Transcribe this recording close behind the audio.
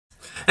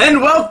And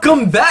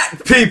welcome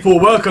back, people.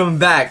 Welcome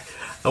back.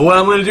 What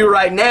I'm going to do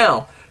right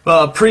now,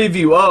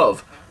 preview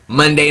of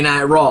Monday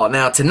Night Raw.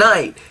 Now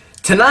tonight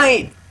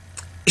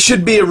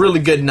should be a really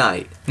good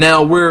night.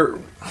 Now we're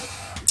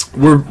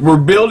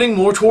building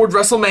more towards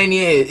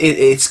WrestleMania.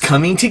 It's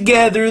coming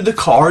together. The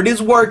card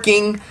is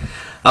working.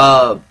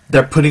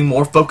 They're putting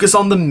more focus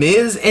on The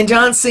Miz and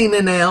John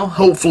Cena now.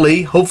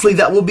 Hopefully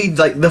that will be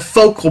like the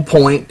focal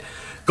point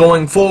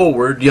going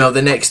forward. You know,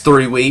 the next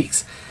 3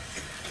 weeks.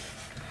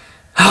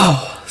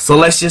 Oh, so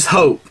let's just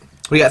hope.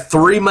 We got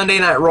 3 Monday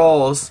Night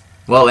Raws,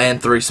 well,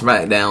 and 3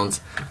 SmackDowns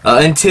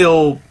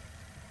until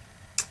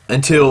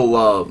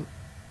WrestleMania.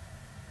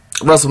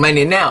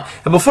 Now,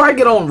 and before I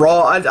get on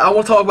Raw, I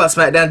want to talk about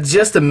SmackDown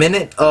just a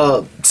minute.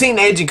 Seeing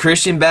Edge and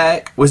Christian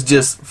back was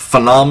just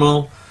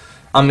phenomenal.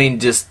 I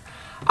mean,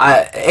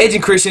 Edge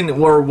and Christian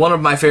were one of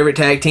my favorite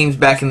tag teams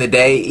back in the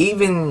day.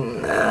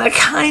 Even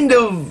kind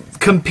of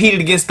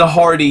competed against the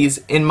Hardys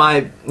in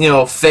my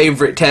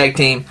favorite tag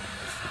team.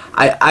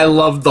 I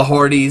loved the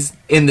Hardys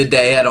in the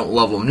day. I don't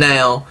love them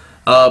now.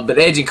 But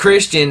Edge and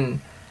Christian,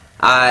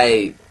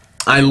 I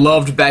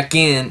loved back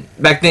then,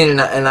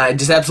 and I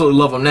just absolutely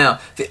love them now.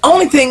 The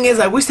only thing is,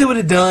 I wish they would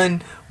have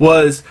done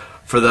was,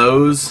 for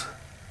those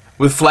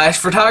with flash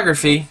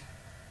photography,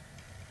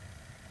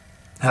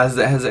 how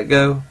does that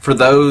go? For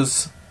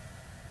those,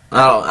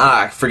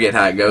 I forget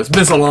how it goes. It's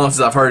been so long since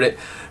I've heard it.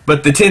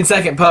 But the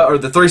 10-second pose, or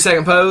the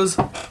 3-second pose,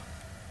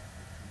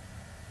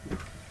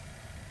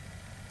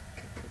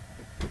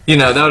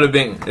 that would have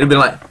been, it'd been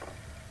like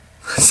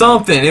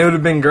something. It would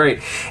have been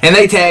great. And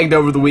they tagged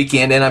over the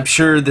weekend, and I'm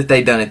sure that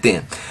they done it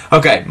then.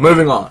 Okay,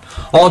 moving on.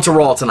 On to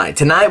Raw tonight.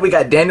 Tonight we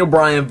got Daniel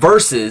Bryan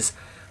versus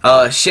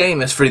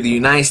Sheamus for the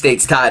United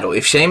States title.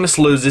 If Sheamus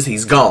loses,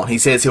 he's gone. He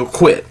says he'll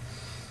quit.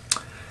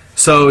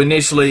 So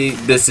initially,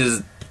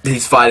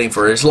 he's fighting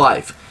for his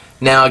life.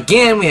 Now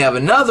again, we have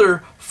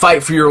another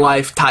fight for your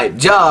life type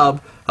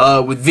job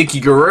with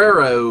Vicky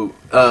Guerrero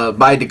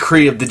by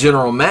decree of the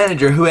general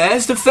manager, who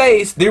has to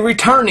face the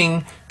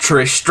returning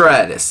TRISH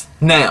STRATUS.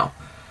 Now,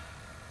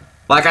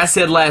 like I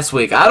said last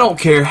week, I don't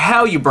care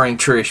how you bring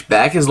Trish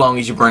back as long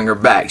as you bring her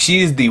back.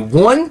 She is the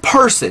one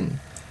person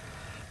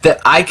that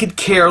I could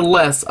care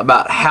less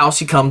about how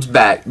she comes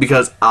back,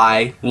 because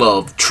I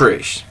love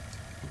Trish.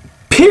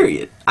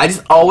 Period. I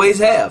just always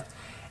have.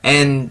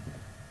 And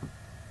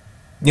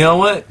you know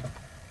what?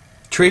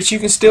 Trish, you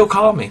can still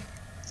call me.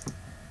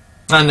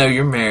 I know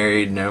you're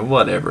married or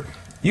whatever.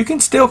 You can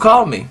still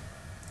call me.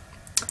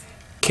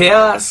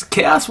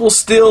 Chaos will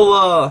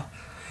still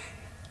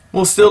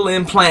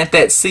implant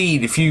that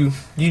seed if you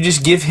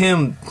just give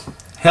him,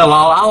 hell,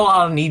 all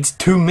I needs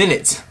 2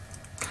 minutes.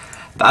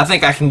 I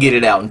think I can get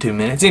it out in 2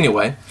 minutes.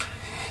 Anyway,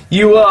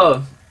 you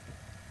also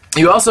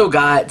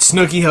got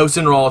Snooki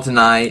hosting Raw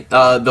tonight.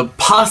 The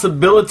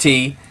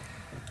possibility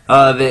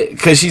that,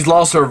 because she's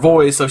lost her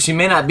voice, so she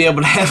may not be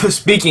able to have a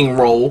speaking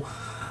role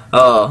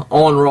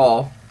on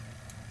Raw.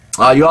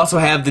 You also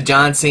have the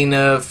John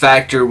Cena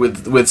factor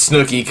with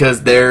Snooki,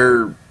 because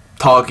they're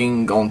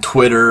talking on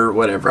Twitter or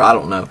whatever. I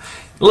don't know.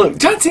 Look,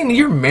 John Cena,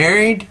 you're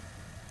married.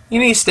 You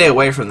need to stay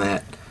away from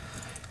that.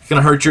 It's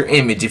going to hurt your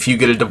image if you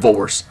get a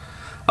divorce.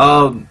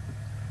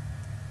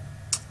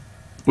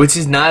 Which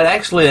is not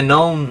actually a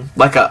known,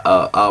 like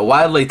a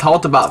widely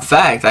talked about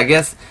fact. I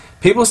guess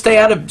people stay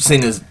out of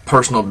Cena's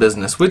personal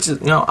business, which is,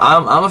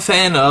 I'm a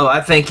fan of.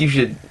 I think you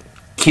should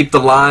keep the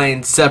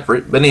lines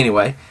separate. But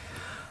anyway,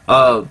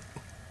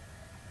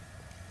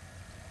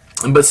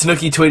 but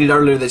Snooki tweeted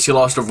earlier that she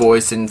lost her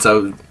voice, and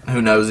so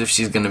who knows if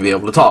she's going to be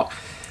able to talk.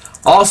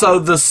 Also,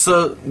 the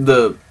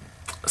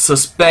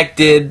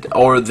suspected,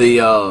 or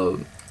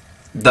the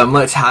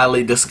much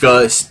highly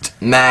discussed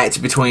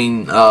match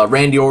between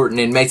Randy Orton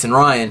and Mason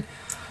Ryan.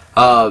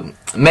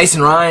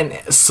 Mason Ryan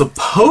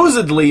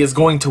supposedly is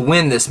going to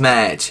win this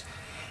match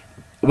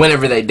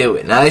whenever they do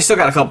it. Now, they still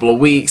got a couple of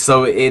weeks,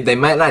 so they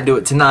might not do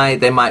it tonight.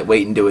 They might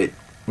wait and do it,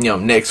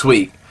 next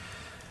week.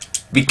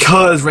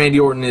 Because Randy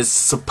Orton is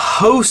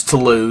supposed to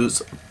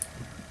lose,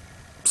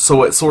 so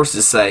what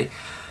sources say,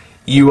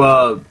 you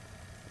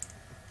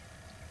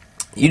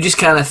just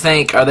kind of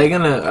think, are they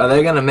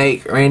gonna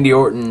make Randy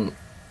Orton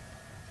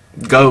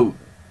go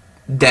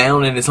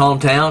down in his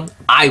hometown?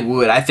 I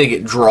would. I think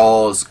it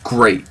draws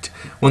great.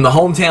 When the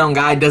hometown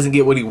guy doesn't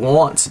get what he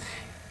wants,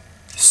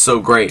 so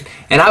great.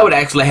 And I would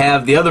actually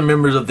have the other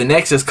members of the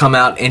Nexus come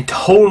out and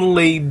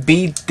totally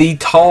beat the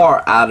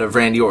tar out of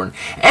Randy Orton.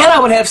 And I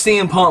would have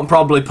CM Punk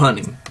probably punt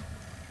him.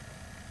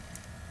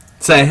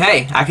 Say,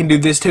 hey, I can do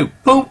this too.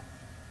 Boom.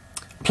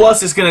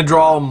 Plus, it's going to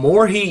draw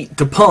more heat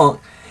to Punk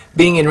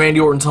being in Randy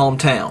Orton's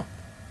hometown.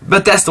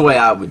 But that's the way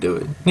I would do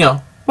it.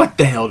 What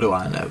the hell do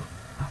I know?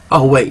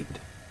 Oh, wait.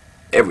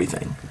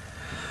 Everything.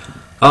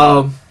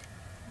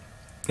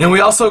 And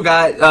we also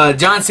got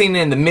John Cena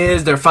and The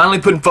Miz. They're finally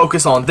putting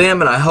focus on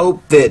them, and I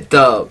hope that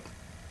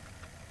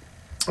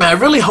I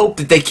really hope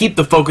that they keep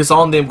the focus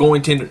on them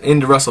going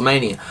into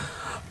WrestleMania.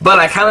 But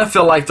I kind of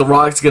feel like The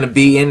Rock's going to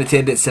be in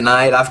attendance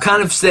tonight. I've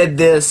kind of said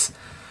this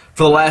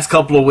for the last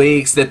couple of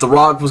weeks, that The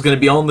Rock was going to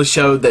be on the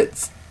show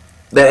that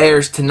that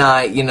airs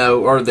tonight, you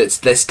know, or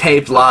that's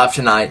taped live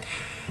tonight.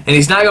 And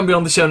he's not going to be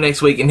on the show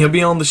next week, and he'll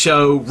be on the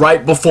show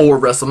right before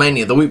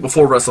WrestleMania, the week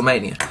before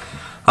WrestleMania.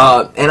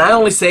 And I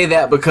only say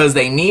that because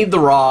they need The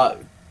Rock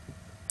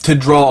to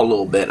draw a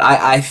little bit.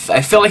 I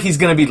feel like he's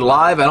going to be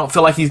live. I don't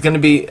feel like he's going to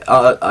be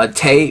a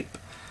tape.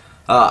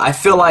 I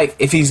feel like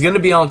if he's going to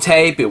be on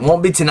tape, it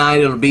won't be tonight.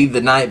 It'll be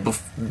the night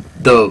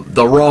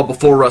the Raw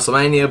before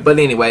WrestleMania. But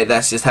anyway,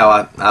 that's just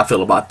how I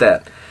feel about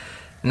that.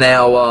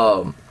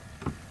 Now,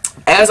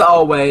 as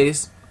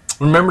always,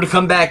 remember to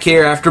come back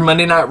here after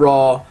Monday Night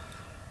Raw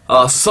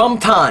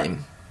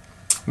sometime,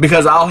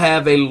 because I'll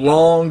have a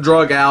long,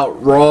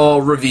 drug-out Raw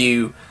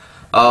review,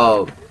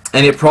 and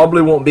it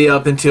probably won't be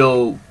up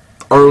until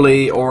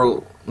early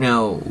or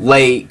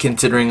late,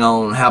 considering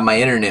on how my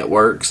internet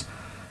works,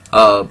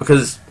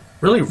 because it's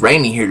really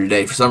rainy here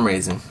today for some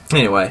reason.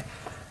 Anyway,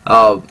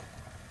 so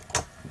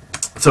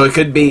it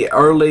could be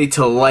early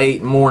to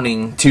late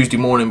morning, Tuesday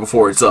morning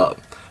before it's up.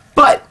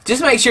 But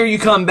just make sure you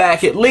come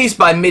back at least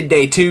by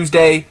midday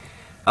Tuesday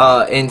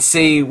and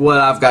see what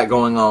I've got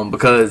going on,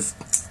 because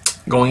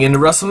going into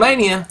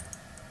WrestleMania,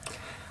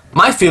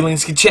 my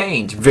feelings could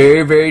change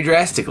very, very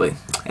drastically.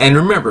 And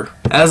remember,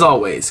 as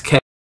always,